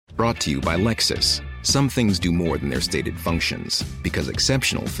Brought to you by Lexus. Some things do more than their stated functions, because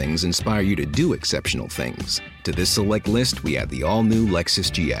exceptional things inspire you to do exceptional things. To this select list, we add the all-new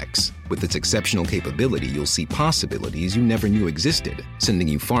Lexus GX. With its exceptional capability, you'll see possibilities you never knew existed, sending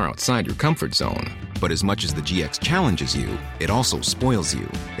you far outside your comfort zone. But as much as the GX challenges you, it also spoils you.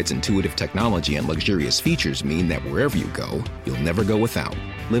 Its intuitive technology and luxurious features mean that wherever you go, you'll never go without.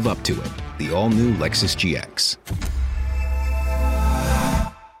 Live up to it. The all-new Lexus GX.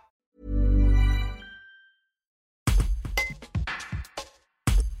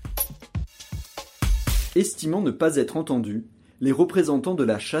 Estimant ne pas être entendus, les représentants de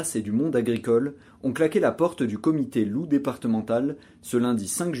la chasse et du monde agricole ont claqué la porte du comité loup départemental ce lundi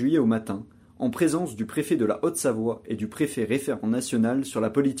 5 juillet au matin, en présence du préfet de la Haute-Savoie et du préfet référent national sur la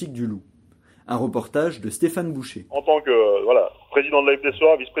politique du loup. Un reportage de Stéphane Boucher. En tant que président de la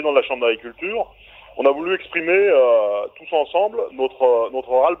FDSEA, vice-président de la Chambre d'agriculture, on a voulu exprimer tous ensemble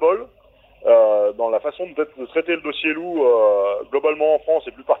notre ras-le-bol dans la façon de traiter le dossier loup globalement en France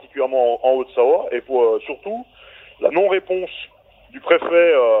et plus particulièrement en Haute-Savoie, et pour surtout la non-réponse du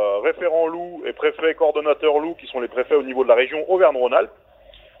préfet référent loup et préfet coordonnateur loup, qui sont les préfets au niveau de la région Auvergne-Rhône-Alpes,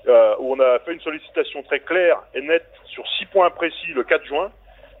 où on a fait une sollicitation très claire et nette sur 6 points précis le 4 juin,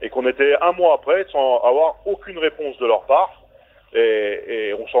 et qu'on était un mois après sans avoir aucune réponse de leur part,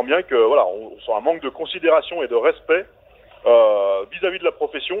 et on sent bien que on sent un manque de considération et de respect vis-à-vis de la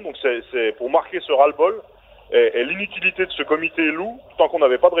profession. Donc c'est pour marquer ce ras-le-bol et l'inutilité de ce comité loup, tant qu'on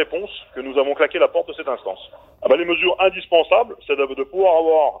n'avait pas de réponse, que nous avons claqué la porte de cette instance. Les mesures indispensables, c'est de pouvoir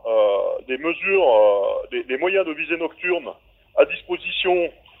avoir des mesures, des moyens de visée nocturne à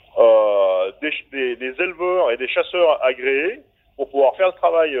disposition des éleveurs et des chasseurs agréés, pour pouvoir faire le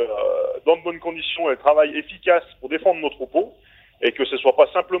travail dans de bonnes conditions et le travail efficace pour défendre nos troupeaux, et que ce ne soit pas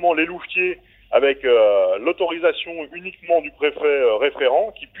simplement les louvetiers avec l'autorisation uniquement du préfet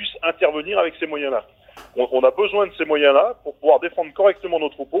référent qui puisse intervenir avec ces moyens-là. On a besoin de ces moyens-là pour pouvoir défendre correctement nos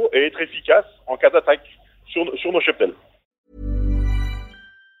troupeaux et être efficace en cas d'attaque sur nos cheptels.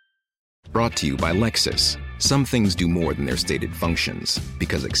 Brought to you by Lexus. Some things do more than their stated functions,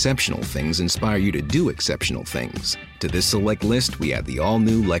 because exceptional things inspire you to do exceptional things. To this select list, we add the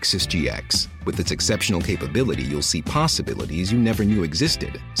all-new Lexus GX. With its exceptional capability, you'll see possibilities you never knew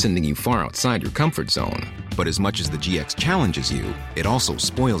existed, sending you far outside your comfort zone. But as much as the GX challenges you, it also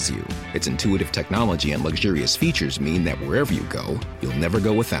spoils you. Its intuitive technology and luxurious features mean that wherever you go, you'll never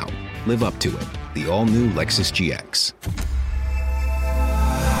go without. Live up to it. The all-new Lexus GX.